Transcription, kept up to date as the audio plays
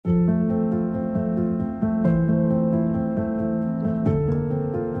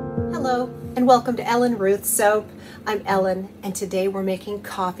and welcome to Ellen Ruth Soap. I'm Ellen, and today we're making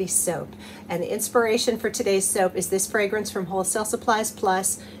coffee soap. And the inspiration for today's soap is this fragrance from Wholesale Supplies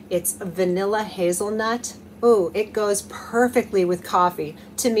Plus. It's vanilla hazelnut. Ooh, it goes perfectly with coffee,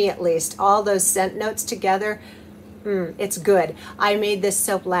 to me at least. All those scent notes together, it's good. I made this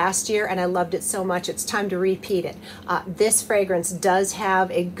soap last year and I loved it so much, it's time to repeat it. This fragrance does have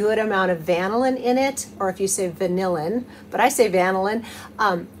a good amount of vanillin in it, or if you say vanillin, but I say vanillin,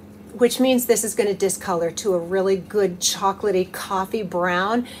 which means this is going to discolor to a really good chocolatey coffee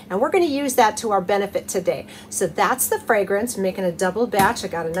brown, and we're going to use that to our benefit today. So that's the fragrance. I'm making a double batch. I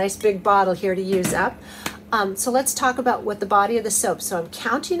got a nice big bottle here to use up. So let's talk about what the body of the soap. So I'm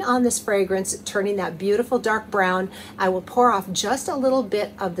counting on this fragrance, turning that beautiful dark brown. I will pour off just a little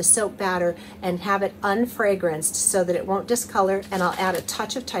bit of the soap batter and have it unfragranced so that it won't discolor, and I'll add a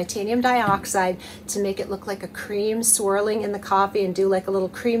touch of titanium dioxide to make it look like a cream swirling in the coffee and do like a little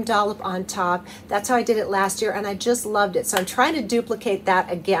cream dollop on top. That's how I did it last year and I just loved it. So I'm trying to duplicate that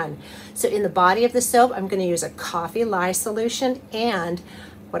again. So in the body of the soap, I'm going to use a coffee lye solution, and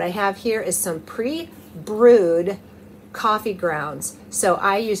what I have here is some pre-brewed coffee grounds. So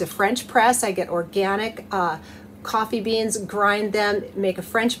I use a French press. I get organic coffee beans, grind them, make a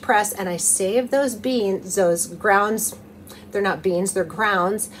French press, and I save those beans, those grounds, they're not beans, they're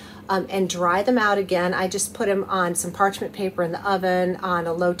grounds, and dry them out again. I just put them on some parchment paper in the oven on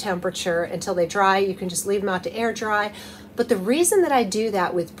a low temperature until they dry. You can just leave them out to air dry. But the reason that I do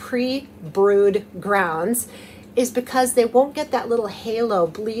that with pre-brewed grounds is because they won't get that little halo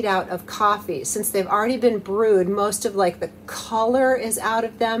bleed out of coffee. Since they've already been brewed, most of like the color is out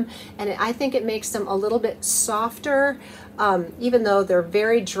of them, and I think it makes them a little bit softer, even though they're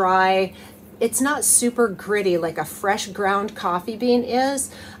very dry. It's not super gritty like a fresh ground coffee bean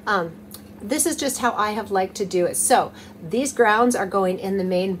is. This is just how I have liked to do it. So these grounds are going in the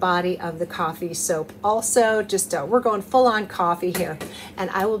main body of the coffee soap. Also, just we're going full on coffee here. And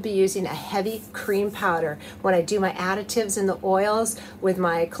I will be using a heavy cream powder when I do my additives in the oils with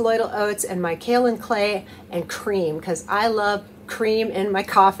my colloidal oats and my kaolin clay and cream, because I love cream in my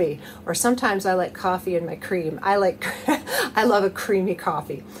coffee, or sometimes I like coffee in my cream. I love a creamy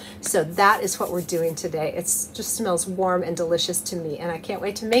coffee. So that is what we're doing today. It just smells warm and delicious to me, and I can't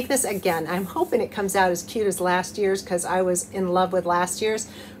wait to make this again. I'm hoping it comes out as cute as last year's, because I was in love with last year's.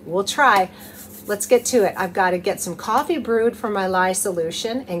 We'll try. Let's get to it. I've got to get some coffee brewed for my lye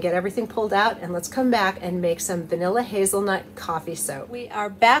solution and get everything pulled out, and let's come back and make some vanilla hazelnut coffee soap. We are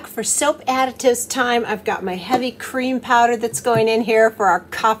back for soap additives time. I've got my heavy cream powder that's going in here for our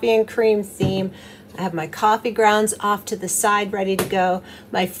coffee and cream theme. I have my coffee grounds off to the side ready to go.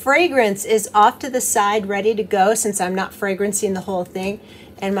 My fragrance is off to the side ready to go since I'm not fragrancing the whole thing.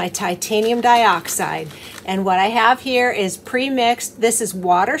 And my titanium dioxide. And what I have here is pre-mixed. This is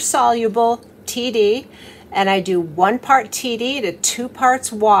water soluble TD, and I do 1 part TD to 2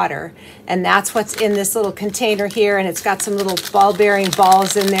 parts water, and that's what's in this little container here, and it's got some little ball bearing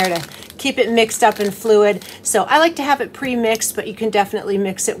balls in there to keep it mixed up in fluid. So I like to have it pre-mixed, but you can definitely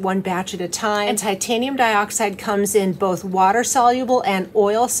mix it 1 batch at a time. And titanium dioxide comes in both water soluble and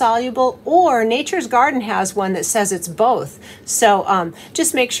oil soluble, or Nature's Garden has one that says it's both. So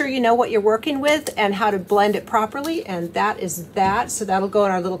just make sure you know what you're working with and how to blend it properly, and that is that. So that'll go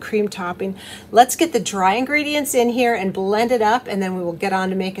in our little cream topping. Let's get the dry ingredients in here and blend it up, and then we will get on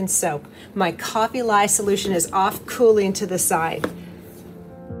to making soap. My coffee lye solution is off cooling to the side.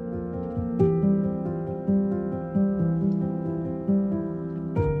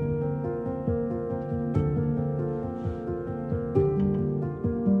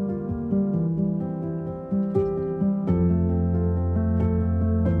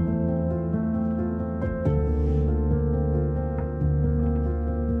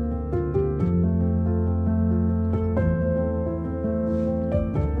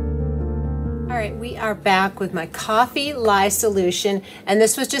 We are back with my coffee lye solution, and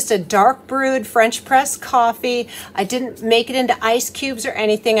this was just a dark brewed French press coffee. I didn't make it into ice cubes or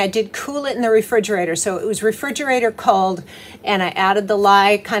anything. I did cool it in the refrigerator, so it was refrigerator cold, and I added the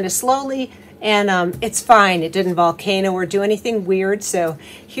lye kind of slowly, and it's fine. It didn't volcano or do anything weird. So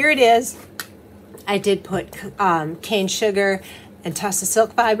here it is. I did put cane sugar and tussed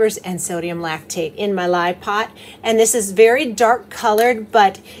silk fibers and sodium lactate in my lye pot, and this is very dark colored,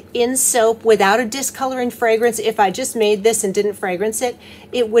 but in soap without a discoloring fragrance. If I just made this and didn't fragrance it,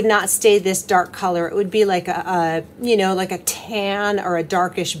 it would not stay this dark color. It would be like a you know, like a tan or a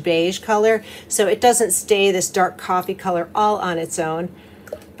darkish beige color. So it doesn't stay this dark coffee color all on its own,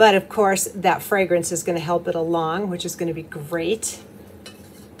 but of course that fragrance is going to help it along, which is going to be great.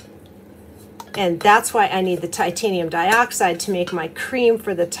 And that's why I need the titanium dioxide to make my cream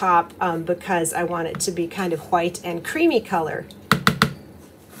for the top, because I want it to be kind of white and creamy color.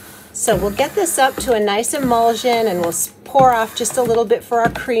 So we'll get this up to a nice emulsion, and we'll pour off just a little bit for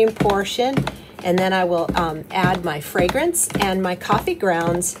our cream portion. And then I will add my fragrance and my coffee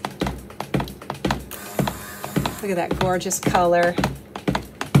grounds. Look at that gorgeous color.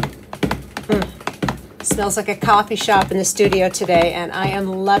 Smells like a coffee shop in the studio today, and I am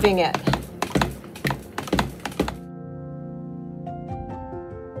loving it.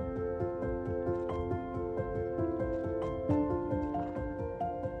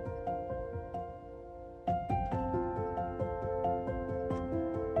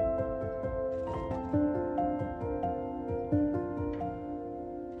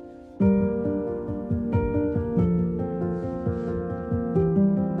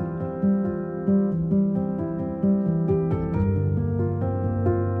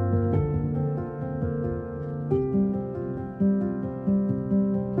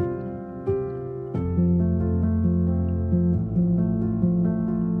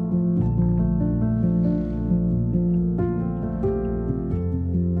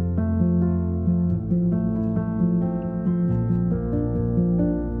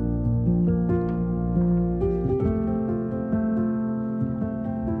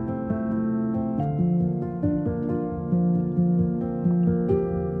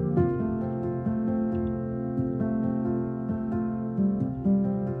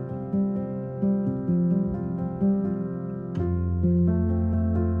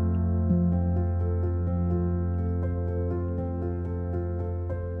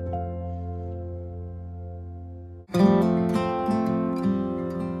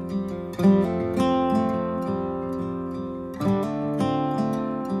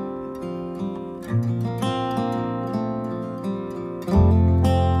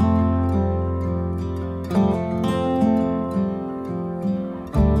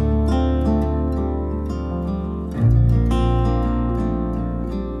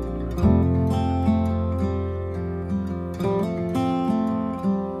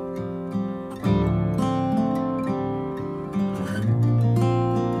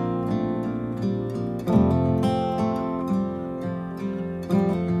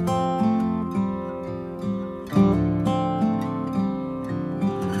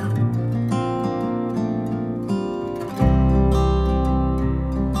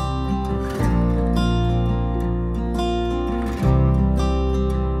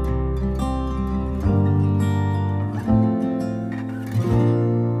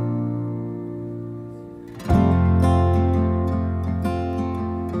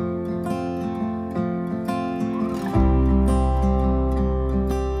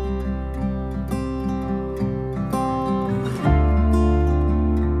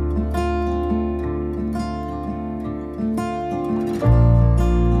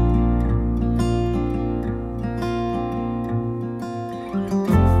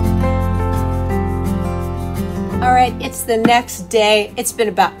 All right, it's the next day. It's been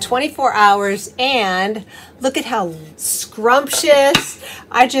about 24 hours, and look at how scrumptious.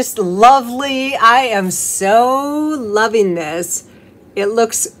 Lovely. I am so loving this. It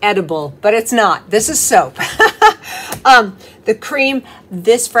looks edible, but it's not. This is soap. The cream,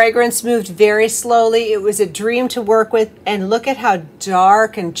 this fragrance moved very slowly. It was a dream to work with, and look at how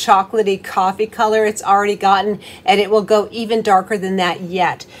dark and chocolatey coffee color it's already gotten, and it will go even darker than that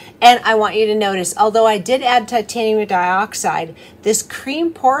yet. And I want you to notice, although I did add titanium dioxide, this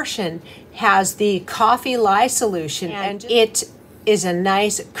cream portion has the coffee lye solution, and it is a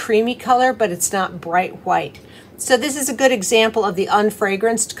nice creamy color, but it's not bright white. So this is a good example of the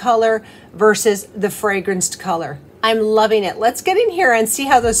unfragranced color versus the fragranced color. I'm loving it. Let's get in here and see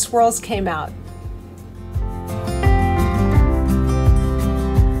how those swirls came out.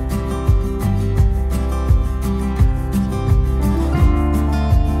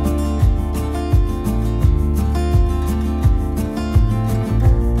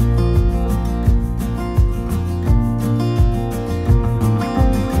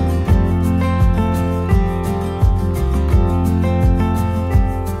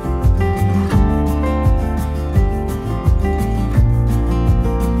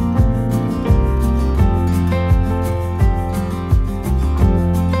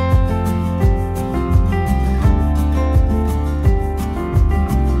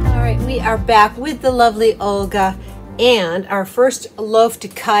 Are back with the lovely Olga and our first loaf to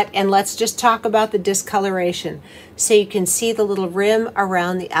cut, and let's just talk about the discoloration. So you can see the little rim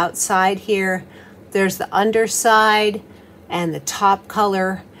around the outside here. There's the underside and the top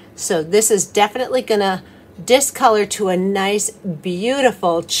color. So this is definitely gonna discolor to a nice,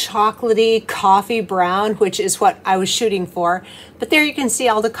 beautiful, chocolatey coffee brown, which is what I was shooting for. But there you can see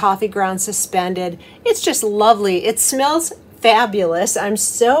all the coffee grounds suspended. It's just lovely. It smells fabulous. I'm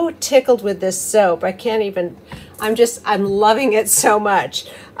so tickled with this soap. I can't even, I'm loving it so much.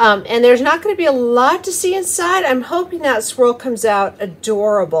 And there's not going to be a lot to see inside. I'm hoping that swirl comes out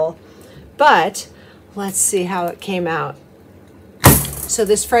adorable. But let's see how it came out. So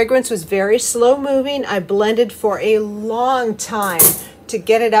this fragrance was very slow moving. I blended for a long time to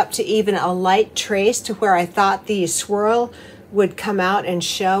get it up to even a light trace to where I thought the swirl would come out and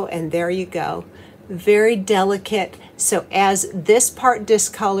show, and there you go. Very delicate. So as this part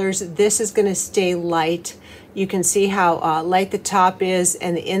discolors, this is going to stay light. You can see how light the top is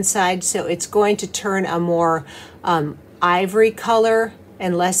and the inside, so it's going to turn a more ivory color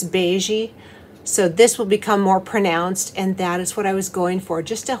and less beigey. So this will become more pronounced, and that is what I was going for,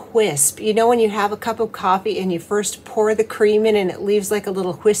 just a wisp. You know when you have a cup of coffee and you first pour the cream in and it leaves like a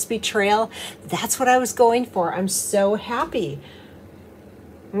little wispy trail? That's what I was going for. I'm so happy.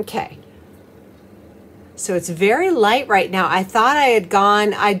 Okay. So it's very light right now. I thought I had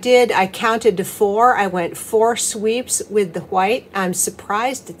gone, I counted to 4. I went 4 sweeps with the white. I'm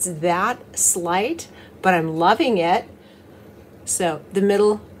surprised it's that slight, but I'm loving it. So the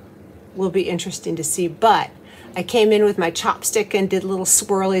middle will be interesting to see, but I came in with my chopstick and did little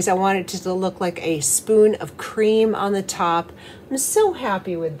swirlies. I wanted it to look like a spoon of cream on the top. I'm so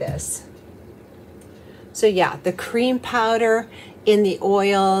happy with this. So yeah, the cream powder in the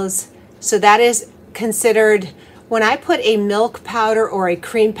oils. So that is considered, when I put a milk powder or a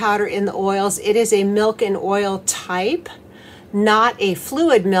cream powder in the oils, it is a milk and oil type, not a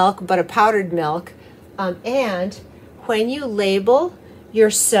fluid milk, but a powdered milk. And when you label your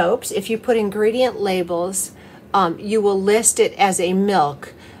soaps, if you put ingredient labels, you will list it as a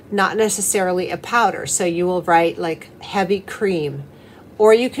milk, not necessarily a powder. So you will write like heavy cream,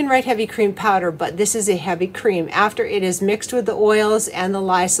 or you can write heavy cream powder, but this is a heavy cream. After it is mixed with the oils and the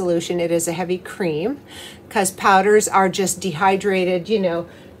lye solution, it is a heavy cream, because powders are just dehydrated, you know,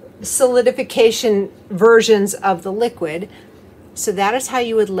 solidification versions of the liquid. So that is how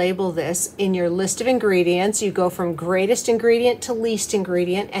you would label this in your list of ingredients. You go from greatest ingredient to least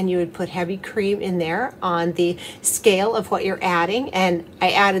ingredient, and you would put heavy cream in there on the scale of what you're adding. And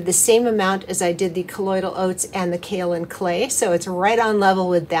I added the same amount as I did the colloidal oats and the kale and clay, so it's right on level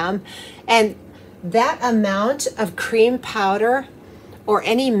with them. And that amount of cream powder or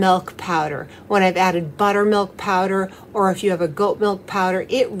any milk powder, when I've added buttermilk powder, or if you have a goat milk powder,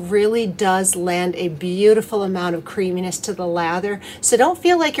 it really does lend a beautiful amount of creaminess to the lather. So don't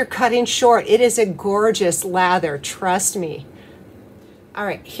feel like you're cutting short. It is a gorgeous lather, trust me. All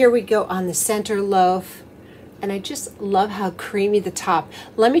right, here we go on the center loaf. And I just love how creamy the top.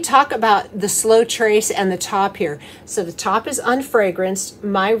 Let me talk about the slow trace and the top here. So the top is unfragranced.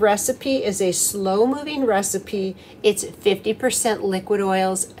 My recipe is a slow moving recipe. It's 50% liquid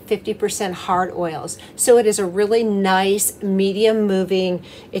oils, 50% hard oils. So it is a really nice medium moving,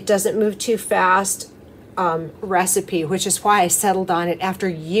 it doesn't move too fast recipe, which is why I settled on it. After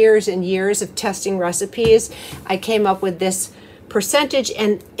years and years of testing recipes, I came up with this percentage,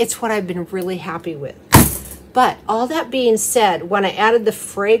 and it's what I've been really happy with. But all that being said, when I added the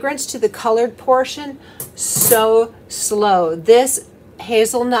fragrance to the colored portion, so slow. This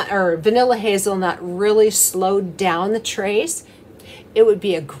hazelnut or vanilla hazelnut really slowed down the trace. It would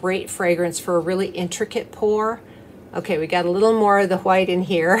be a great fragrance for a really intricate pour. Okay, we got a little more of the white in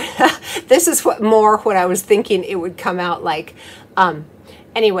here. This is what I was thinking it would come out like.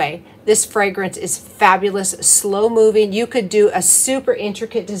 Anyway, this fragrance is fabulous, slow moving. You could do a super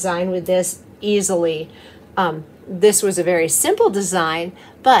intricate design with this easily. This was a very simple design,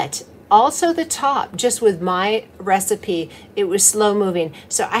 but also the top, just with my recipe, it was slow moving.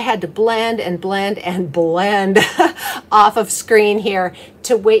 So I had to blend and blend and blend off of screen here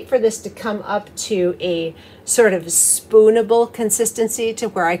to wait for this to come up to a sort of spoonable consistency, to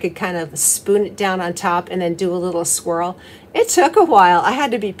where I could kind of spoon it down on top and then do a little swirl. It took a while. I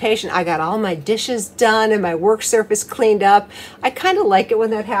had to be patient. I got all my dishes done and my work surface cleaned up. I kind of like it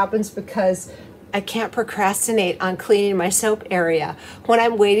when that happens, because I can't procrastinate on cleaning my soap area. When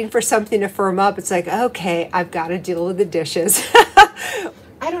I'm waiting for something to firm up, it's like, okay, I've got to deal with the dishes.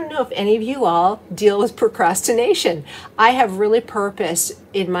 I don't know if any of you all deal with procrastination. I have really purposed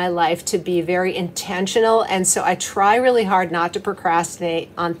in my life to be very intentional, and so I try really hard not to procrastinate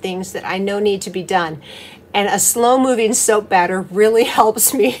on things that I know need to be done. And a slow-moving soap batter really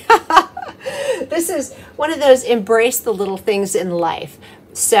helps me. This is one of those embrace the little things in life.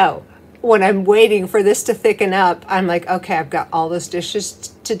 So when I'm waiting for this to thicken up, I'm like, okay, I've got all those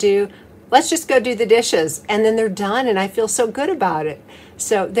dishes to do. let's just go do the dishes. And then they're done and I feel so good about it.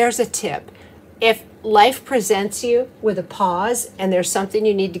 So there's a tip. If life presents you with a pause and there's something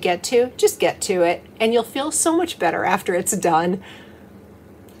you need to get to, just get to it and you'll feel so much better after it's done.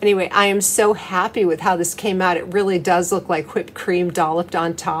 Anyway, I am so happy with how this came out. It really does look like whipped cream dolloped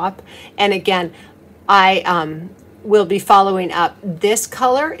on top. And again, I will be following up. This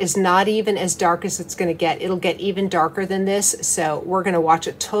color is not even as dark as it's going to get. It'll get even darker than this. So we're going to watch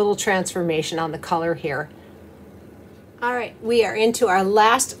a total transformation on the color here. All right, we are into our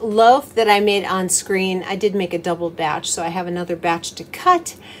last loaf that I made on screen. I did make a double batch, so I have another batch to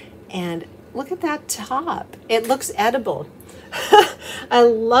cut. And look at that top. It looks edible. I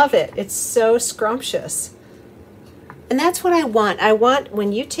love it. It's so scrumptious. And that's what I want. I want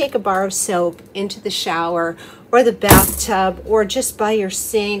when you take a bar of soap into the shower or the bathtub or just by your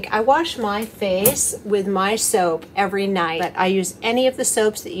sink, I wash my face with my soap every night. But I use any of the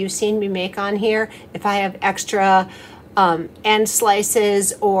soaps that you've seen me make on here. If I have extra end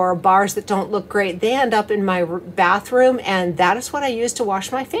slices or bars that don't look great, they end up in my bathroom, and that is what I use to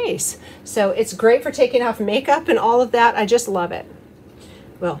wash my face. So it's great for taking off makeup and all of that. I just love it.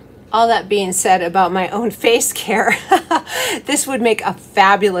 Well, all that being said about my own face care, this would make a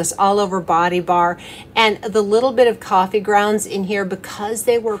fabulous all-over body bar. And the little bit of coffee grounds in here, because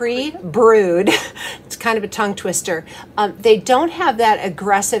they were pre-brewed, it's kind of a tongue twister, they don't have that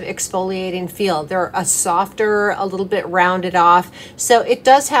aggressive exfoliating feel. They're a softer, a little bit rounded off. So it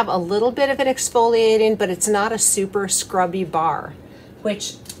does have a little bit of an exfoliating, but it's not a super scrubby bar,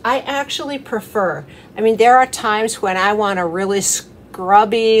 which I actually prefer. I mean, there are times when I want a really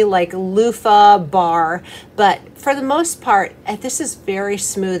scrubby, like loofah bar, but for the most part, this is very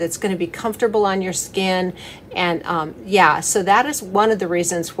smooth. It's going to be comfortable on your skin, and yeah, so that is one of the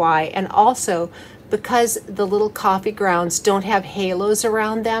reasons why. And also because the little coffee grounds don't have halos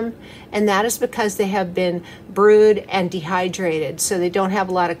around them, and that is because they have been brewed and dehydrated, so they don't have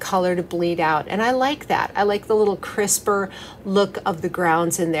a lot of color to bleed out. And I like that. I like the little crisper look of the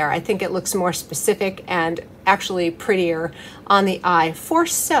grounds in there. I think it looks more specific and actually prettier on the eye for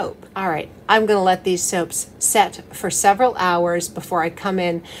soap. All right, I'm gonna let these soaps set for several hours before I come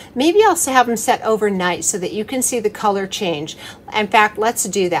in. Maybe I'll have them set overnight so that you can see the color change. In fact, let's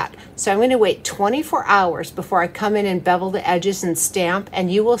do that. So I'm gonna wait 24 hours before I come in and bevel the edges and stamp,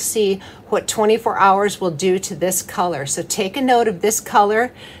 and you will see what 24 hours will do to this color. So take a note of this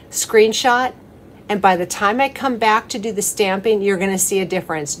color, screenshot, and by the time I come back to do the stamping, you're gonna see a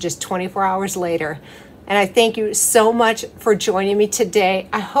difference just 24 hours later. And I thank you so much for joining me today.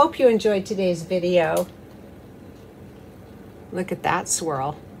 I hope you enjoyed today's video. Look at that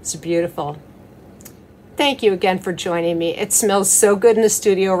swirl. It's beautiful. Thank you again for joining me. It smells so good in the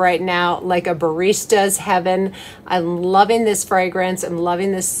studio right now, like a barista's heaven. I'm loving this fragrance. I'm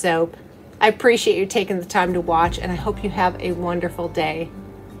loving this soap. I appreciate you taking the time to watch, and I hope you have a wonderful day.